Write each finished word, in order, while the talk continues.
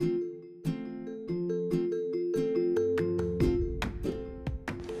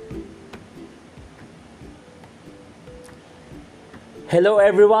Hello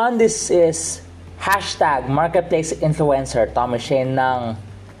everyone, this is hashtag Marketplace Influencer Tommy Shane ng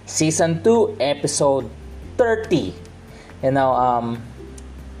Season 2, Episode 30.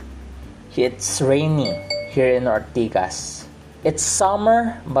 It's rainy here in Ortigas. It's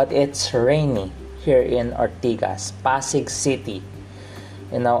summer, but it's rainy here in Ortigas, Pasig City.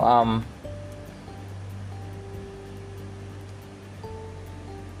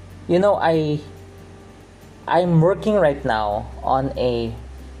 I'm working right now on a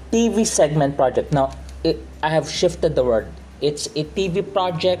TV segment project. Now, I have shifted the word. It's a TV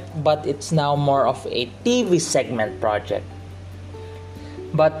project, but it's now more of a TV segment project.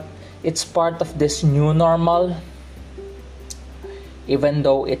 But it's part of this new normal. Even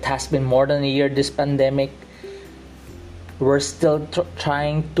though it has been more than a year, this pandemic, we're still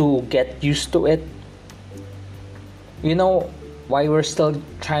trying to get used to it. You know why we're still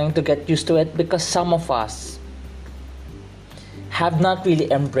trying to get used to it? Because some of us have not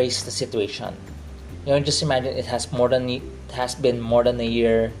really embraced the situation. Just imagine it has been more than a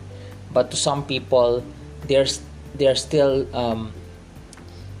year, but to some people, they're still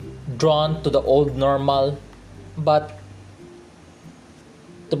drawn to the old normal. But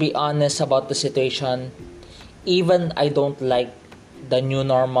to be honest about the situation, even I don't like the new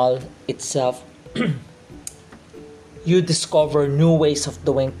normal itself. You discover new ways of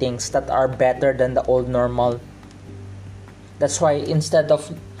doing things that are better than the old normal. That's why instead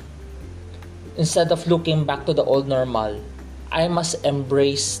of looking back to the old normal, I must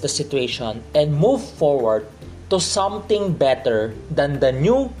embrace the situation and move forward to something better than the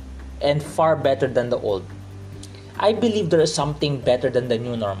new and far better than the old. I believe there is something better than the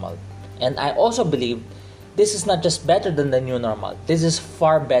new normal. And I also believe this is not just better than the new normal. This is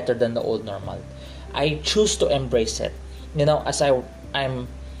far better than the old normal. I choose to embrace it. As I'm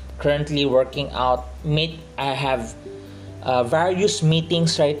currently working out, I have various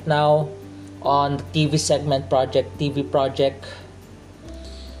meetings right now on the TV segment project, TV project.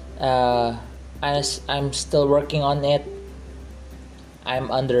 As I'm still working on it, I'm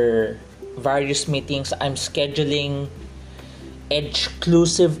under various meetings. I'm scheduling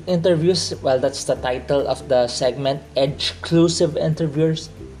exclusive interviews. Well, that's the title of the segment, exclusive interviews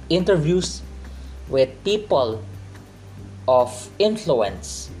with people of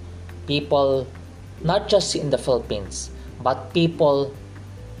influence, people not just in the Philippines, but people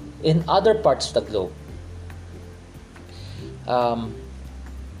in other parts of the globe.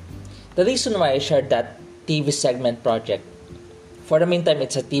 The reason why I shared that TV segment project, for the meantime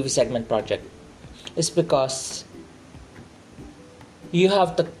it's a TV segment project, is because you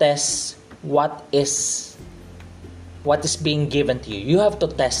have to test what is being given to you. You have to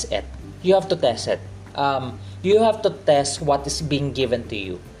test it. You have to test what is being given to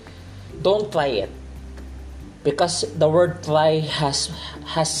you. Don't try it. Because the word try has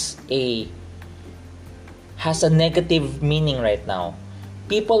a negative meaning right now.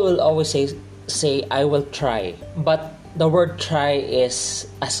 People will always say I will try, but the word try is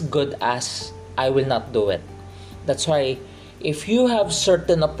as good as I will not do it. That's why if you have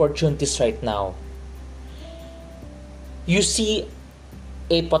certain opportunities right now, you see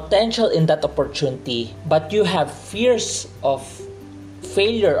a potential in that opportunity, but you have fears of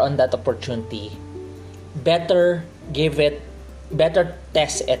failure on that opportunity, better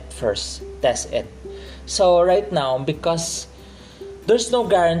test it first. Test it. So right now, because there's no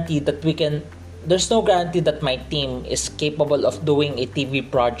guarantee that my team is capable of doing a TV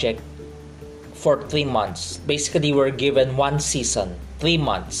project for 3 months. Basically, we're given 1 season, 3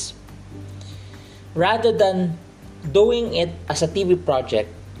 months. Rather than doing it as a TV project,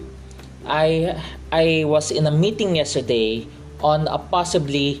 I was in a meeting yesterday on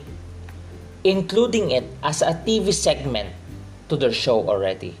possibly including it as a TV segment to their show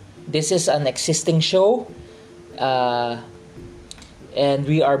already. This is an existing show, and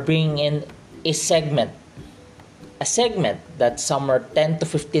we are bringing in a segment that's somewhere 10 to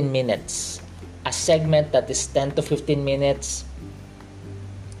 15 minutes. A segment that is 10 to 15 minutes.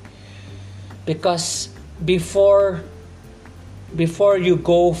 Because before you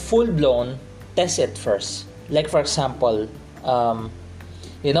go full blown, test it first. Like for example,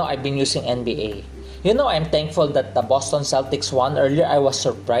 I've been using NBA. I'm thankful that the Boston Celtics won earlier. I was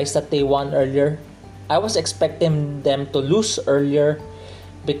surprised that they won earlier. I was expecting them to lose earlier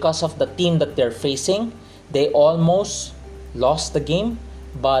because of the team that they're facing. They almost lost the game,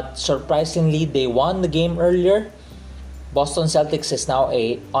 but surprisingly, they won the game earlier. Boston Celtics is now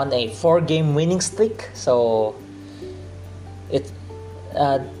on a 4-game winning streak. So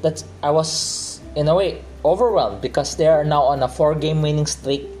I was in a way overwhelmed because they are now on a 4-game winning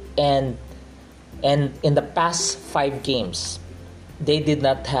streak, and in the past 5 games they did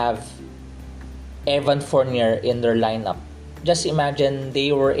not have Evan Fournier in their lineup. Just imagine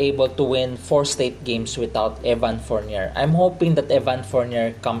they were able to win 4 straight games without Evan Fournier. I'm hoping that Evan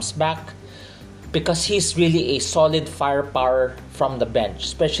Fournier comes back because he's really a solid firepower from the bench,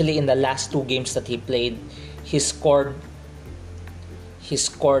 especially in the last 2 games that he played. He scored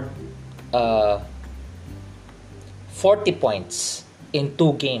uh, 40 points in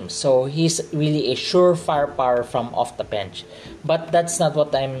 2 games. So he's really a sure firepower from off the bench. But that's not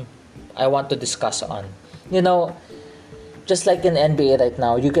what I want to discuss on. You know, just like in NBA right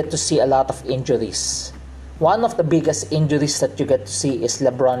now, you get to see a lot of injuries. One of the biggest injuries that you get to see is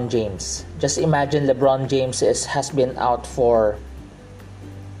LeBron James. Just imagine LeBron James has been out for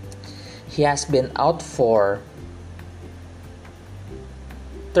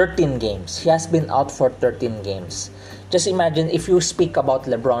 13 games. He has been out for 13 games. Just imagine if you speak about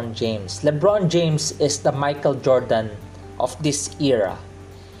LeBron James. LeBron James is the Michael Jordan of this era.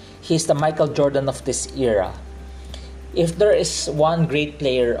 He's the Michael Jordan of this era. If there is one great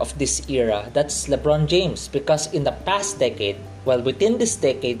player of this era, that's LeBron James. Because in the past decade, within this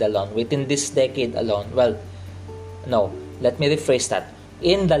decade alone, let me rephrase that.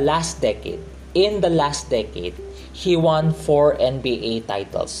 In the last decade, he won 4 NBA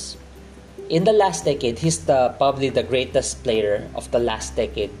titles. In the last decade, he's probably the greatest player of the last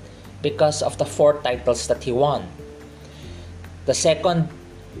decade because of the 4 titles that he won. The second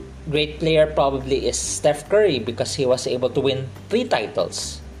great player probably is Steph Curry because he was able to win 3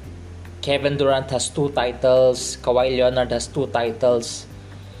 titles. Kevin Durant has 2 titles. Kawhi Leonard has 2 titles.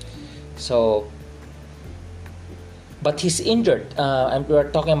 So, but he's injured. We're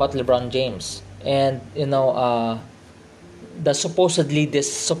talking about LeBron James, and this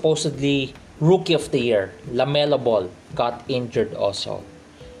supposedly rookie of the year, LaMelo Ball, got injured also.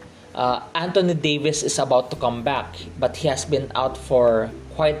 Anthony Davis is about to come back, but he has been out for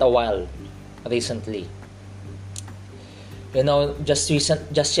quite a while recently. Just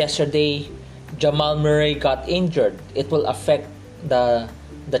yesterday, Jamal Murray got injured. It will affect the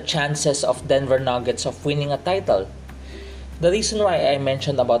chances of Denver Nuggets of winning a title. The reason why I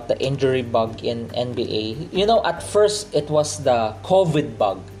mentioned about the injury bug in NBA, at first it was the COVID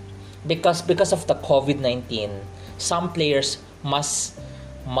bug. Because of the COVID-19, some players must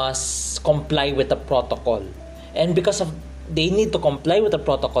comply with the protocol. And because of they need to comply with the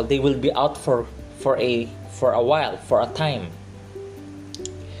protocol, they will be out for a while, for a time.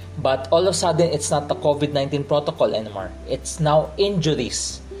 But all of a sudden, it's not the COVID-19 protocol anymore. It's now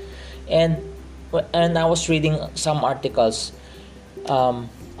injuries. And I was reading some articles.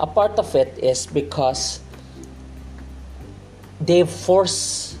 A part of it is because they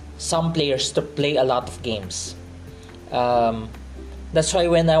force some players to play a lot of games. That's why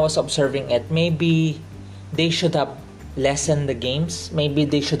when I was observing it, maybe they should have lessened the games.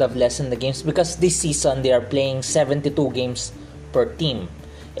 Because this season they are playing 72 games per team.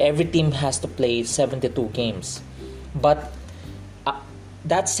 Every team has to play 72 games. But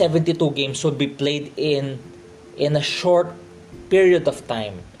that 72 games would be played in a short period of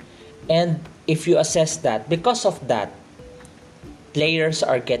time. And if you assess that, because of that, players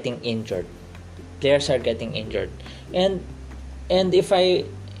are getting injured. And if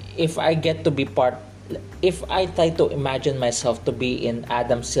I get to be part, if I try to imagine myself to be in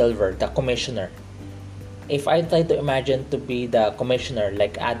Adam Silver, the commissioner, if I try to imagine to be the commissioner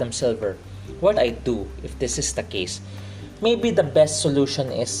like Adam Silver, what I do if this is the case, maybe the best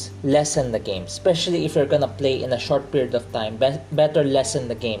solution is lessen the games, especially if you're gonna play in a short period of time. Better lessen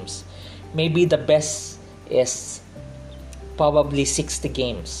the games. Maybe the best is probably 60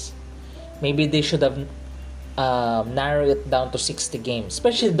 games. Maybe they should have narrow it down to 60 games,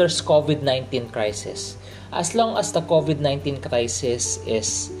 especially there's COVID-19 crisis. As long as the COVID-19 crisis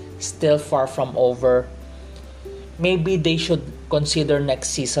is still far from over, maybe they should consider next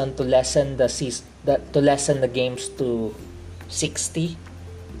season to lessen the games to 60.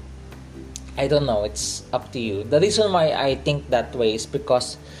 I don't know, it's up to you. The reason why I think that way is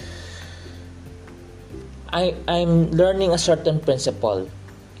because I'm learning a certain principle.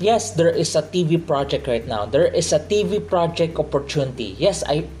 Yes, there is a TV project right now. There is a TV project opportunity. Yes,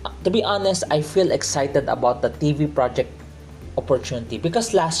 to be honest, I feel excited about the TV project opportunity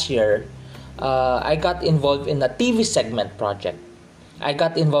because last year, I got involved in a TV segment project. I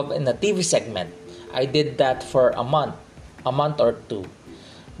did that for a month or 2.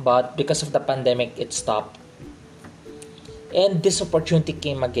 But because of the pandemic, it stopped. And this opportunity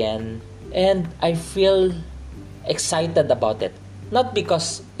came again, and I feel excited about it. Not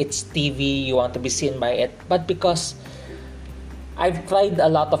because it's TV, you want to be seen by it, but because I've tried a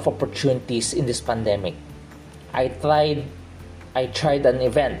lot of opportunities in this pandemic. I tried I tried an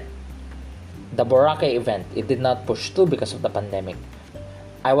event, the Boracay event. It did not push through because of the pandemic.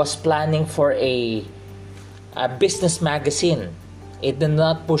 I was planning for a business magazine. It did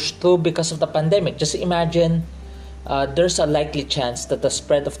not push through because of the pandemic. Just imagine, there's a likely chance that the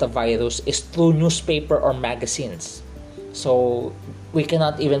spread of the virus is through newspaper or magazines. So we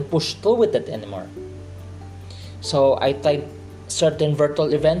cannot even push through with it anymore. So I tried certain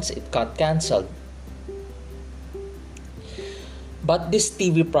virtual events, it got cancelled. But this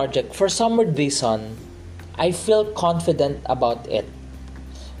TV project, for some weird reason, I feel confident about it.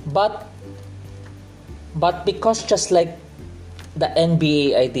 But because just like the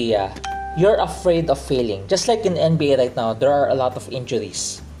NBA idea, you're afraid of failing. Just like in NBA right now, there are a lot of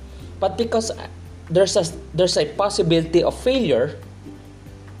injuries. But because there's a possibility of failure,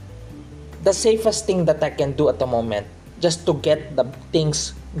 the safest thing that I can do at the moment, just to get the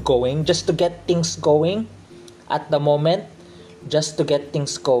things going, at the moment, just to get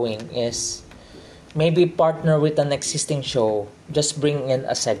things going, is maybe partner with an existing show, just bring in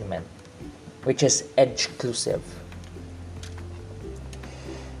a segment, which is exclusive.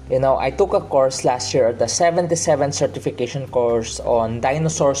 I took a course last year, the 77 certification course on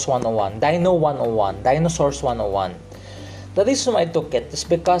Dinosaurs 101, Dinosaurs 101. The reason I took it is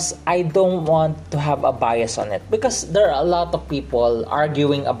because I don't want to have a bias on it. Because there are a lot of people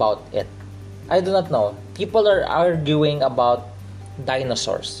arguing about it. I do not know. People are arguing about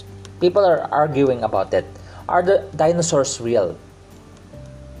dinosaurs. People are arguing about it. Are the dinosaurs real?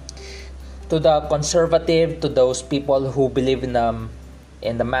 To the conservative, to those people who believe in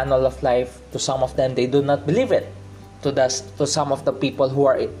the manual of life, to some of them they do not believe it. To some of the people who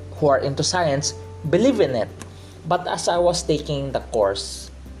are into science believe in it. But as I was taking the course,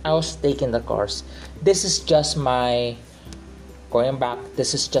 this is just my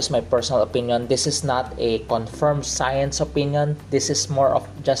personal opinion. This is not a confirmed science opinion. This is more of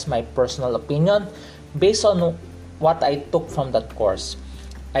just my personal opinion based on what I took from that course.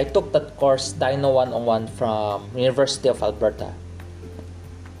 I took that course, Dino 101, from University of Alberta.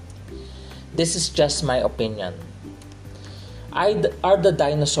 This is just my opinion. Are the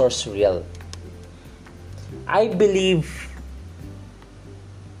dinosaurs real? I believe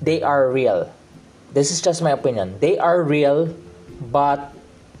they are real. This is just my opinion. They are real, but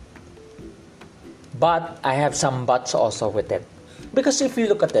I have some buts also with it. Because if you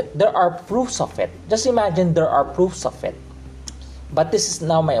look at it, there are proofs of it. Just imagine there are proofs of it. But this is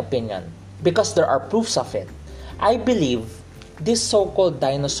now my opinion. Because there are proofs of it, I believe these so-called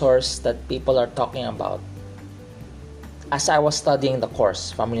dinosaurs that people are talking about, as I was studying the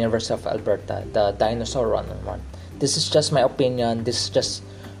course from University of Alberta, the Dinosaur 101, this is just my opinion, this is just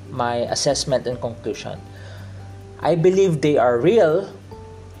my assessment and conclusion. I believe they are real,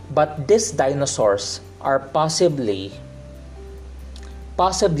 but these dinosaurs are possibly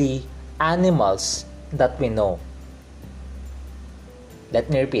animals that we know. Let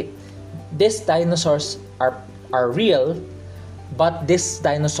me repeat. These dinosaurs are real, but these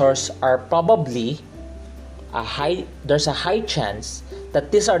dinosaurs are probably there's a high chance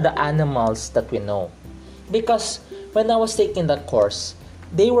that these are the animals that we know. Because when I was taking that course,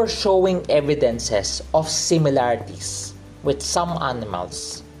 they were showing evidences of similarities with some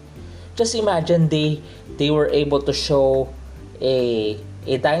animals. Just imagine they were able to show a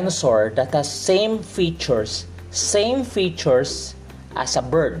dinosaur that has same features as a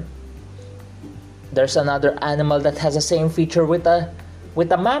bird. There's another animal that has the same feature with a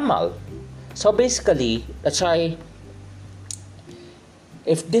mammal. So basically, that's why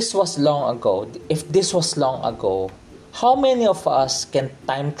if this was long ago, how many of us can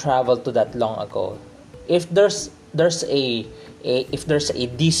time travel to that long ago? If there's a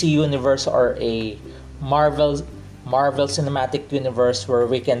DC universe or a Marvel Cinematic Universe where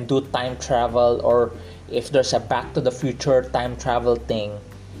we can do time travel, or if there's a Back to the Future time travel thing,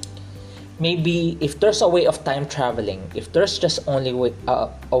 maybe if there's a way of time traveling, if there's just only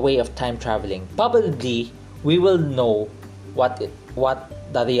a way of time traveling, probably we will know what the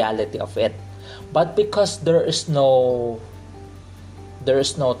reality of it. But because there is no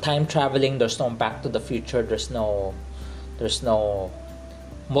time traveling, there's no Back to the Future, there's no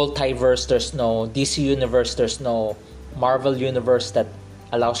multiverse, there's no DC universe, there's no Marvel universe that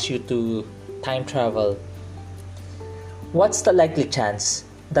allows you to time travel, what's the likely chance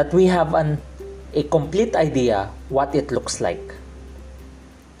that we have a complete idea what it looks like?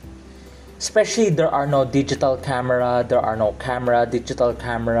 Especially there are no digital camera, there are no digital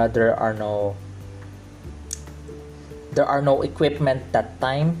camera, there are no equipment that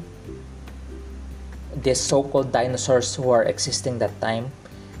time. These so-called dinosaurs who are existing that time,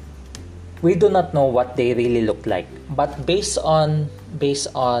 We do not know what they really look like, but based on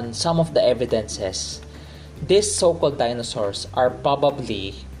some of the evidences, these so-called dinosaurs are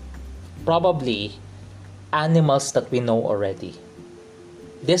probably animals that we know already.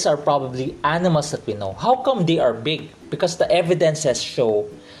 These are probably animals that we know. How come they are big? Because the evidences show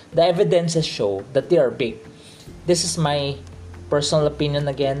that they are big. This is my personal opinion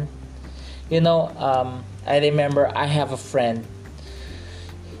again. I remember I have a friend.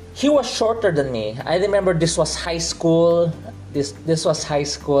 He was shorter than me. I remember this was high school. This was high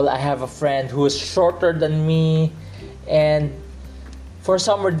school. I have a friend who is shorter than me, and for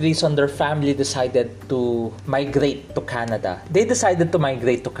some weird reason, their family decided to migrate to Canada. They decided to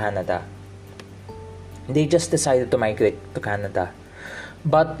migrate to Canada. They just decided to migrate to Canada.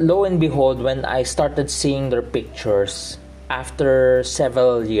 But lo and behold, when I started seeing their pictures after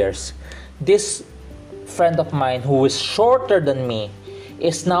several years, this friend of mine who is shorter than me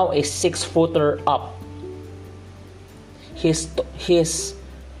is now a 6-footer up. He's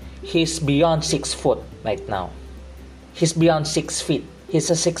beyond 6 foot right now. He's beyond 6 feet. He's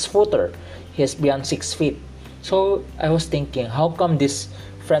a 6-footer. He's beyond 6 feet. So I was thinking, how come this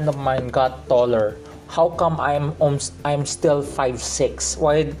friend of mine got taller? How come I'm still 5'6"?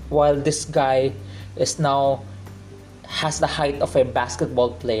 While this guy is now has the height of a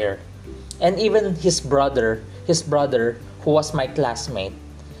basketball player, and even his brother who was my classmate,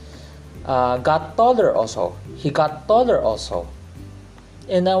 got taller also. He got taller also,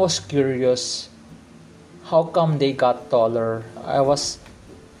 and I was curious. How come they got taller?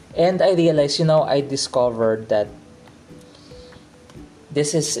 And I realized, I discovered that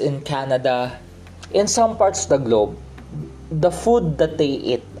this is in Canada. In some parts of the globe, the food that they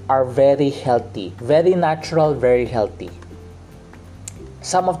eat are very healthy, very natural, very healthy.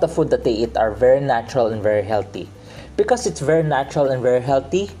 Some of the food that they eat are very natural and very healthy. Because it's very natural and very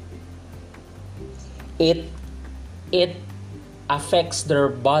healthy, it affects their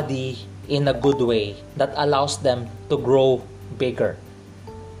body in a good way that allows them to grow bigger.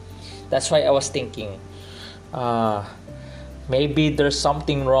 That's why I was thinking, maybe there's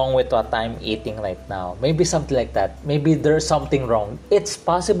something wrong with what I'm eating right now. Maybe something like that. Maybe there's something wrong. It's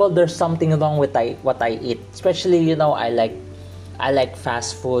possible there's something wrong with what I eat. Especially, I like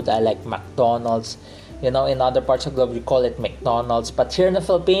fast food. I like McDonald's. In other parts of the globe, we call it McDonald's. But here in the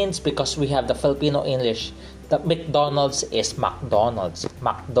Philippines, because we have the Filipino English, the McDonald's is McDonald's.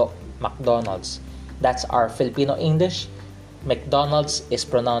 McDonald's. That's our Filipino English. McDonald's is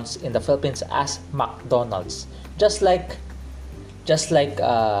pronounced in the Philippines as McDonald's. Just like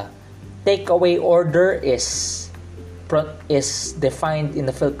takeaway order is defined in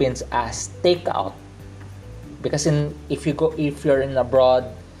the Philippines as takeout. Because if you're in abroad,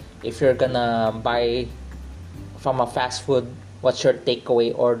 if you're gonna buy from a fast food, what's your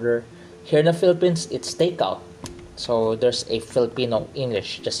takeaway order? Here in the Philippines, it's takeout. So there's a Filipino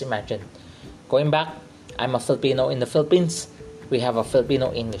English. Just imagine. Going back, I'm a Filipino in the Philippines. We have a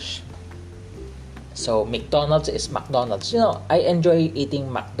Filipino English. So McDonald's is McDonald's. I enjoy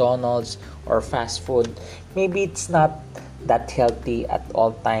eating McDonald's or fast food. Maybe it's not that healthy at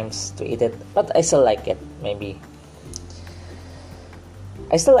all times to eat it, but I still like it. Maybe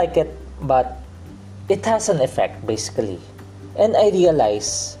I still like it, but it has an effect basically. And I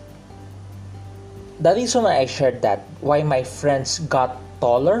realize the reason why I shared that, why my friends got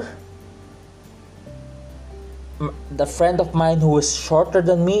taller. The friend of mine who is shorter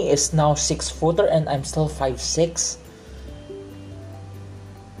than me is now 6-footer and I'm still 5'6".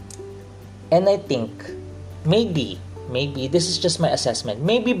 And I think maybe this is just my assessment.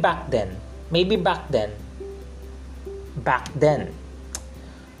 Maybe back then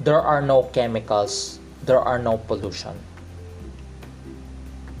there are no chemicals, there are no pollution.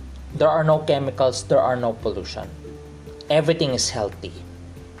 There are no chemicals, there are no pollution. Everything is healthy.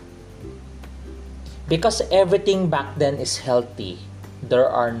 Because everything back then is healthy, there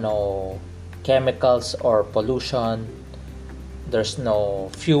are no chemicals or pollution, there's no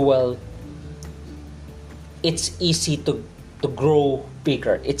fuel. It's easy to grow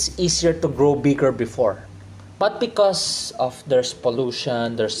bigger. It's easier to grow bigger before. But because of there's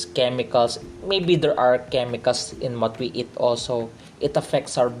pollution, there's chemicals, maybe there are chemicals in what we eat also. It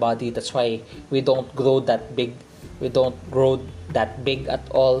affects our body. That's why we don't grow that big. We don't grow that big at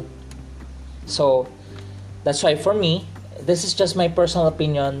all. So that's why for me, this is just my personal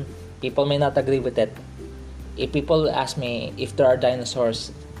opinion. People may not agree with it. If people ask me if there are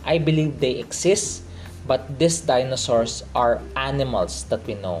dinosaurs, I believe they exist. But these dinosaurs are animals that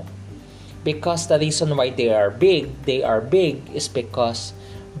we know. Because the reason why they are big is because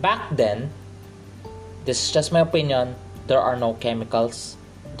back then, this is just my opinion, there are no chemicals,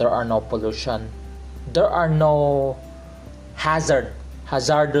 there are no pollution, there are no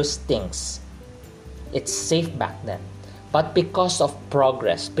hazardous things. It's safe back then. But because of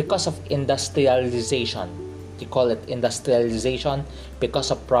progress, because of industrialization, you call it industrialization,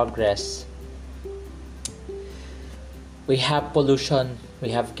 because of progress, we have pollution, we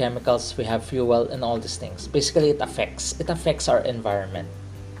have chemicals, we have fuel, and all these things. Basically, it affects our environment.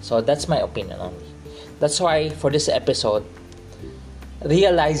 So that's my opinion only. That's why for this episode,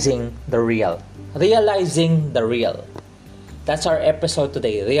 realizing the real. That's our episode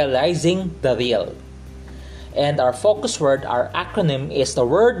today, realizing the real. And our focus word, our acronym is the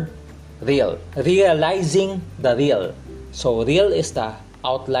word real. Realizing the real. So real is the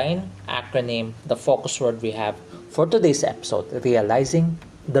outline, acronym, the focus word we have for today's episode, realizing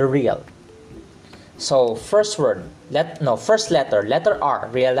the real. So first letter, letter R,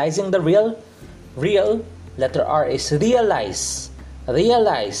 realizing the real. Real, letter R is realize.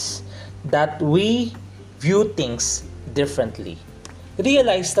 Realize that we view things differently.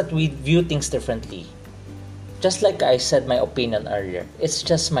 Realize that we view things differently. Just like I said my opinion earlier, it's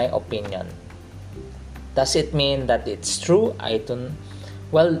just my opinion. Does it mean that it's true?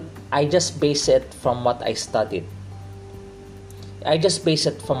 Well, I just base it from what I studied.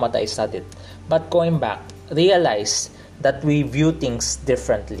 But going back, realize that we view things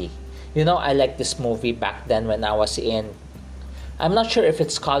differently. I like this movie back then when I was I'm not sure if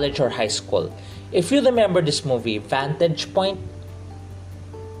it's college or high school. If you remember this movie, Vantage Point,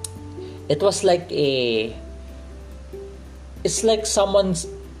 it's like someone's,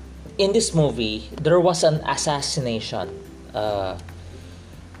 in this movie, there was an assassination,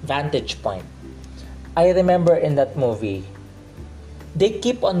 Vantage Point. I remember in that movie, they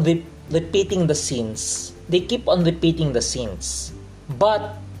keep on repeating the scenes.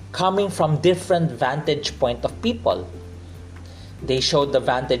 But coming from different vantage point of people. They showed the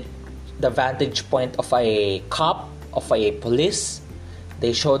vantage point of a cop, of a police.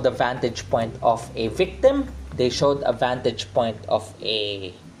 They showed the vantage point of a victim. They showed a vantage point of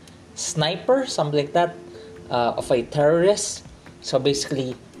a sniper, something like that, of a terrorist. So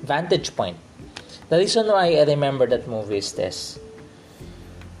basically, vantage point. The reason why I remember that movie is this.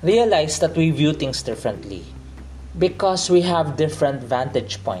 Realize that we view things differently because we have different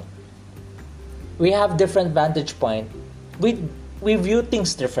vantage point. We view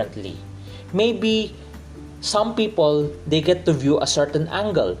things differently. Maybe some people, they get to view a certain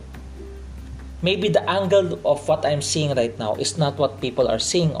angle. Maybe the angle of what I'm seeing right now is not what people are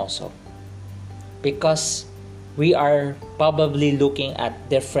seeing also. Because we are probably looking at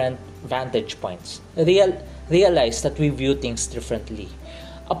different vantage points. Realize that we view things differently.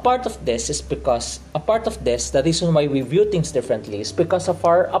 The reason why we view things differently is because of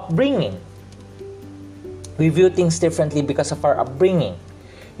our upbringing. We view things differently because of our upbringing.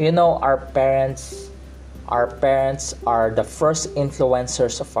 Our parents are the first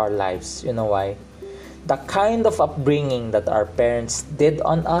influencers of our lives. You know why? The kind of upbringing that our parents did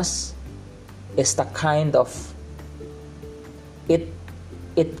on us is the kind of it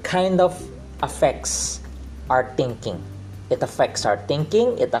kind of affects our thinking. It affects our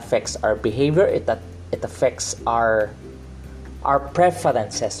thinking, it affects our behavior, it affects our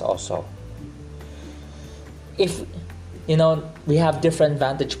preferences also. If we have different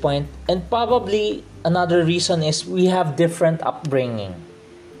vantage point, and probably another reason is we have different upbringing.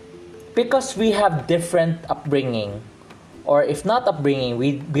 Because we have different upbringing, or if not upbringing,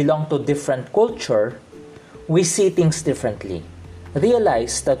 we belong to different culture, we see things differently.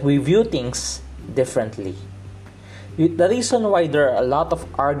 Realize that we view things differently. The reason why there are a lot of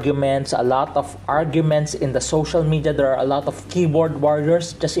arguments in the social media, there are a lot of keyboard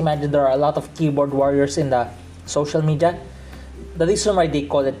warriors. Just imagine there are a lot of keyboard warriors in the social media. The reason why they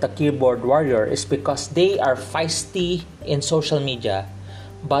call it the keyboard warrior is because they are feisty in social media,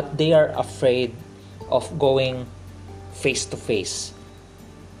 but they are afraid of going face to face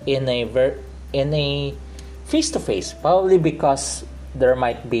in a face to face. Probably because there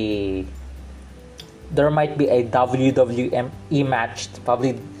might be a WWE match.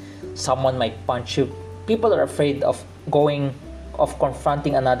 Probably someone might punch you. People are afraid of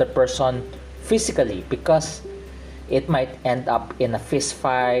confronting another person physically because it might end up in a fist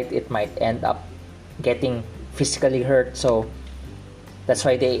fight. It might end up getting physically hurt. So that's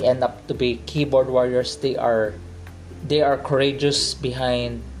why they end up to be keyboard warriors. They are courageous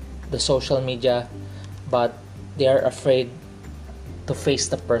behind the social media, but they are afraid to face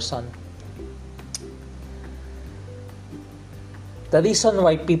the person. The reason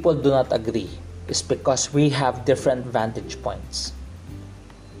why people do not agree is because we have different vantage points.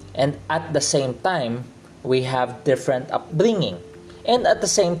 And at the same time, we have different upbringing. And at the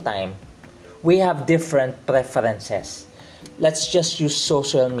same time, we have different preferences. Let's just use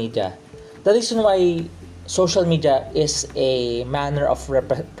social media. The reason why social media is a matter of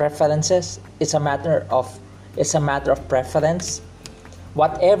preferences, it's a matter of preference.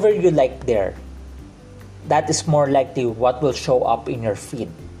 Whatever you like there, that is more likely what will show up in your feed.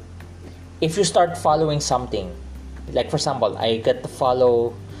 If you start following something, like for example, I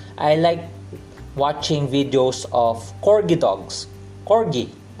like watching videos of corgi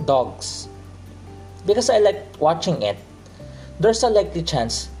dogs, because I like watching it. There's a likely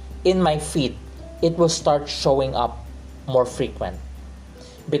chance in my feed it will start showing up more frequent.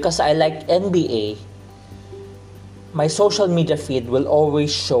 Because I like NBA, my social media feed will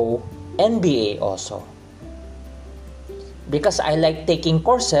always show NBA also. Because I like taking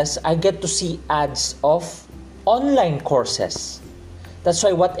courses, I get to see ads of online courses. That's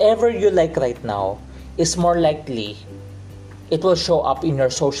why whatever you like right now is more likely it will show up in your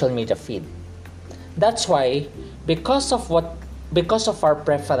social media feed. That's why because of our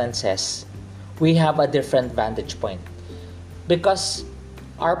preferences, we have a different vantage point. Because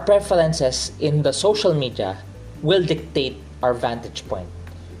our preferences in the social media will dictate our vantage point.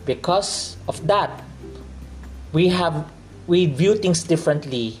 Because of that, we view things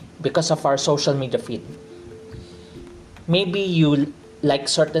differently because of our social media feed. Maybe you like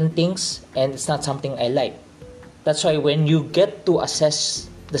certain things and it's not something I like. That's why when you get to assess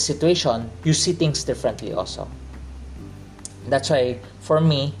the situation, you see things differently also. That's why for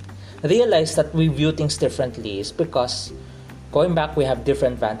me, realize that we view things differently is because going back, we have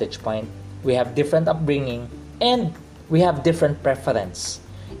different vantage point, we have different upbringing, and we have different preference.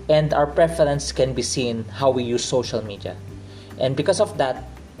 And our preference can be seen how we use social media. And because of that,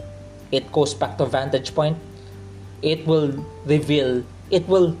 it goes back to vantage point. It will reveal,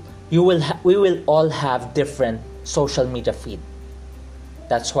 we will all have different social media feed.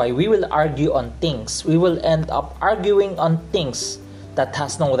 That's why we will argue on things. We will end up arguing on things that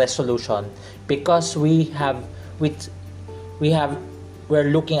has no resolution because we're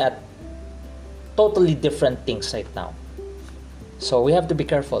looking at totally different things right now. So we have to be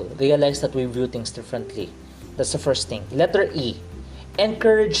careful. Realize that we view things differently. That's the first thing. Letter E,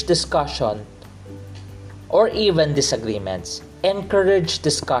 encourage discussion or even disagreements. Encourage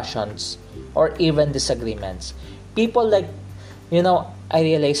discussions or even disagreements. People I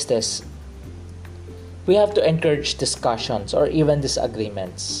realize this. We have to encourage discussions or even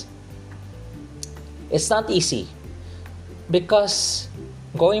disagreements. It's not easy because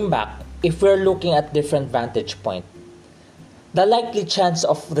going back, if we're looking at different vantage point, the likely chance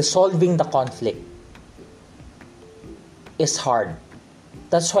of resolving the conflict is hard.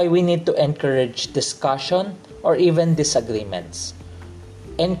 That's why we need to encourage discussion or even disagreements.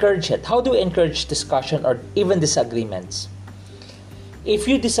 Encourage it. How do we encourage discussion or even disagreements? If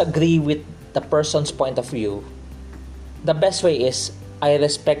you disagree with the person's point of view, the best way is, I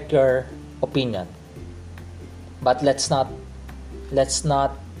respect your opinion, but let's not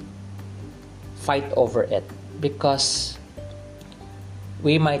fight over it because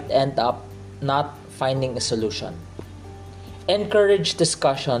we might end up not finding a solution. Encourage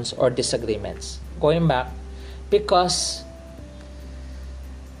discussions or disagreements. Going back, because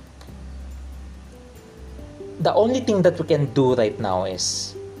the only thing that we can do right now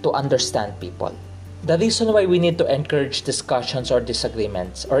is to understand people. The reason why we need to encourage discussions or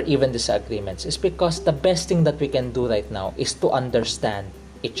disagreements or even disagreements is because the best thing that we can do right now is to understand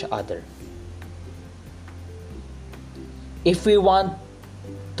each other. If we want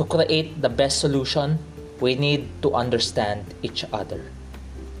to create the best solution, we need to understand each other.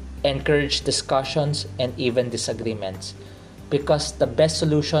 Encourage discussions and even disagreements because the best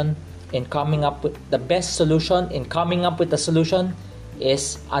solution in coming up with a solution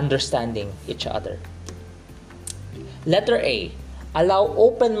is understanding each other. Letter A, allow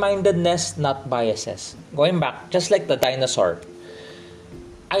open-mindedness, not biases. Going back, just like the dinosaur,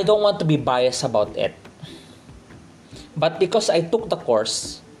 I don't want to be biased about it. But because I took the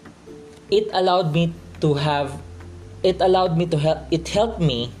course, it helped me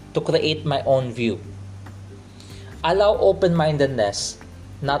to create my own view. Allow open-mindedness,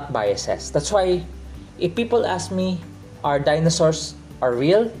 not biases. That's why if people ask me, are dinosaurs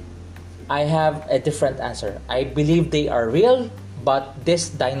real? I have a different answer. I believe they are real, but these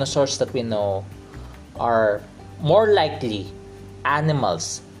dinosaurs that we know are more likely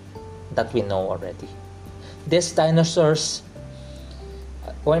animals that we know already. These dinosaurs,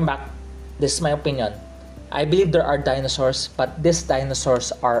 going back, this is my opinion. I believe there are dinosaurs, but these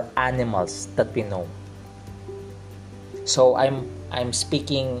dinosaurs are animals that we know. So I'm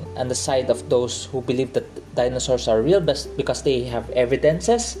speaking on the side of those who believe that dinosaurs are real because they have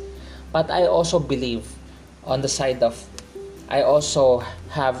evidences. But I also believe on the side of, I also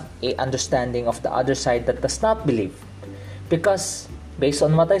have a understanding of the other side that does not believe. Because based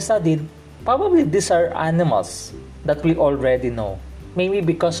on what I studied, probably these are animals that we already know. Maybe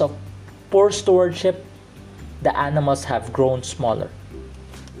because of poor stewardship, the animals have grown smaller.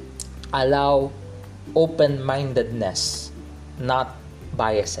 Allow open-mindedness, not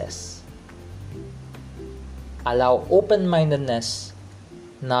biases. Allow open-mindedness,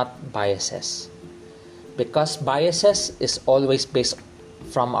 not biases. Because biases is always based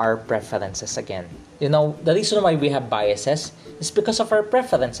from our preferences again. You know, the reason why we have biases is because of our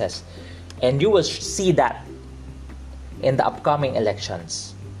preferences. And you will see that in the upcoming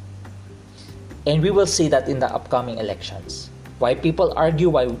elections. And we will see that in the upcoming elections. Why people argue,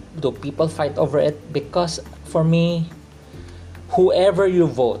 why do people fight over it? Because for me, whoever you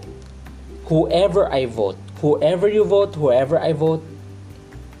vote, whoever I vote, whoever you vote, whoever I vote,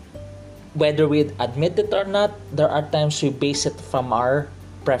 whether we admit it or not, there are times we base it from our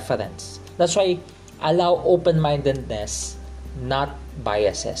preference. That's why allow open-mindedness, not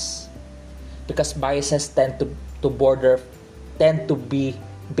biases. Because biases tend to be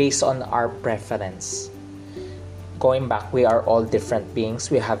based on our preference. Going back, we are all different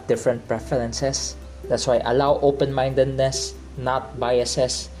beings. We have different preferences. That's why allow open-mindedness, not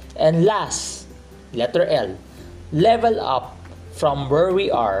biases. And last, letter L, level up from where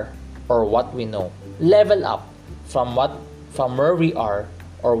we are or what we know. Level up from where we are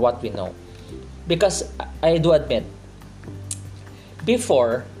or what we know. Because I do admit,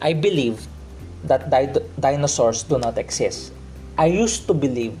 before I believed that dinosaurs do not exist. I used to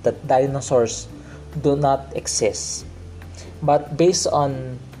believe that dinosaurs do not exist. But based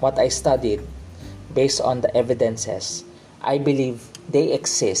on what I studied, based on the evidences, I believe they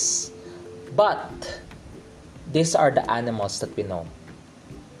exist. But these are the animals that we know.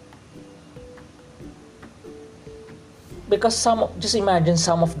 Because just imagine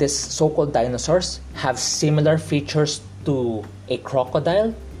some of these so-called dinosaurs have similar features to a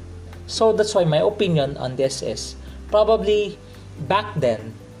crocodile. So that's why my opinion on this is probably back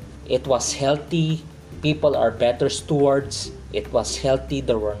then it was healthy, people are better stewards, it was healthy,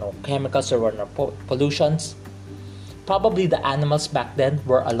 there were no chemicals, there were no pollutions. Probably the animals back then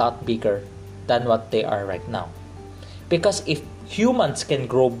were a lot bigger than what they are right now. Because if humans can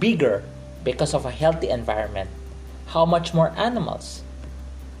grow bigger because of a healthy environment, how much more animals?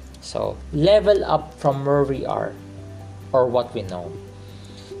 So level up from where we are or what we know.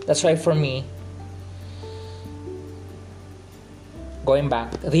 That's why for me, going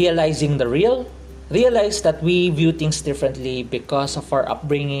back, realizing the real, realize that we view things differently because of our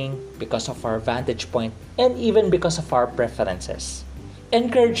upbringing, because of our vantage point, and even because of our preferences.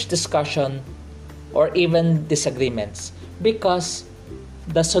 Encourage discussion or even disagreements because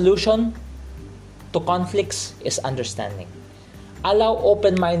the solution to conflicts is understanding. Allow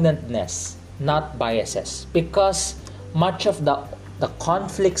open-mindedness, not biases, because much of the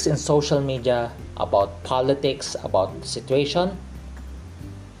conflicts in social media about politics, about the situation,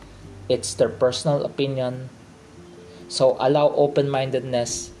 it's their personal opinion. So allow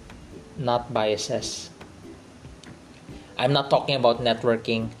open-mindedness, not biases. I'm not talking about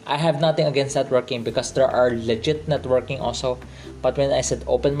networking. I have nothing against networking because there are legit networking also. But when I said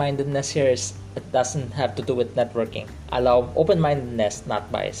open-mindedness here, it doesn't have to do with networking. Allow open-mindedness,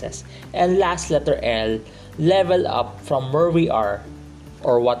 not biases. And last, letter L, level up from where we are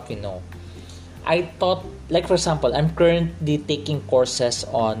or what we know. I thought, like for example, I'm currently taking courses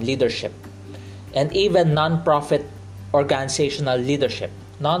on leadership and even non-profit organizational leadership.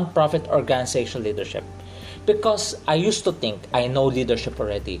 Non-profit organizational leadership. Because I used to think I know leadership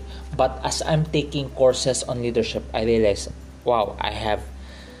already. But as I'm taking courses on leadership, I realized, wow,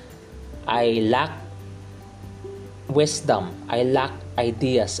 I lack wisdom, I lack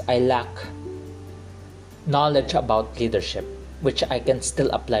ideas, I lack knowledge about leadership, which I can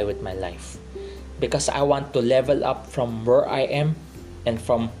still apply with my life. Because I want to level up from where I am and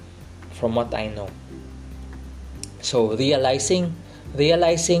from what I know. So realizing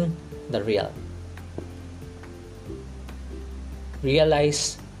the real.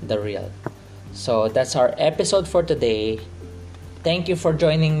 Realize the real. So that's our episode for today. Thank you for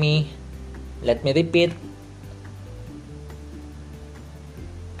joining me. Let me repeat.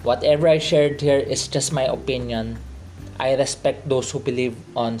 Whatever I shared here is just my opinion. I respect those who believe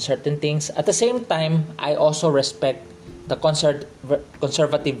on certain things. At the same time, I also respect the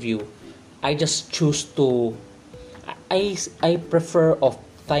conservative view. I just choose to... I prefer of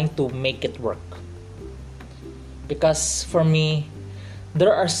trying to make it work. Because for me,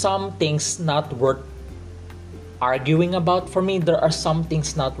 there are some things not worth arguing about. For me, there are some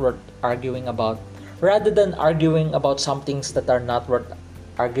things not worth arguing about. Rather than arguing about some things that are not worth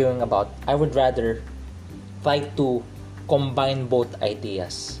arguing about, I would rather try to combine both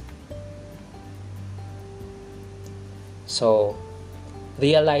ideas. So,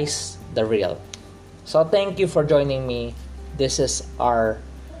 realize the real. So, thank you for joining me. This is our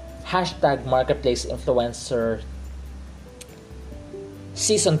hashtag Marketplace Influencer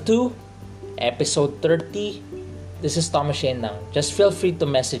Season 2, Episode 30. This is Thomas Shane Nang. Just feel free to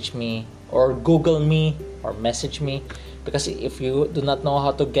message me or Google me or message me, because if you do not know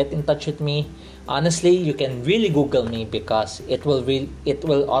how to get in touch with me, honestly, you can really Google me, because it will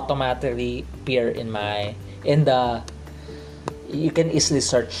automatically appear in the you can easily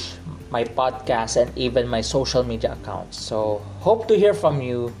search my podcast and even my social media accounts. So hope to hear from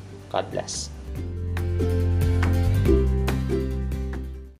you. God bless.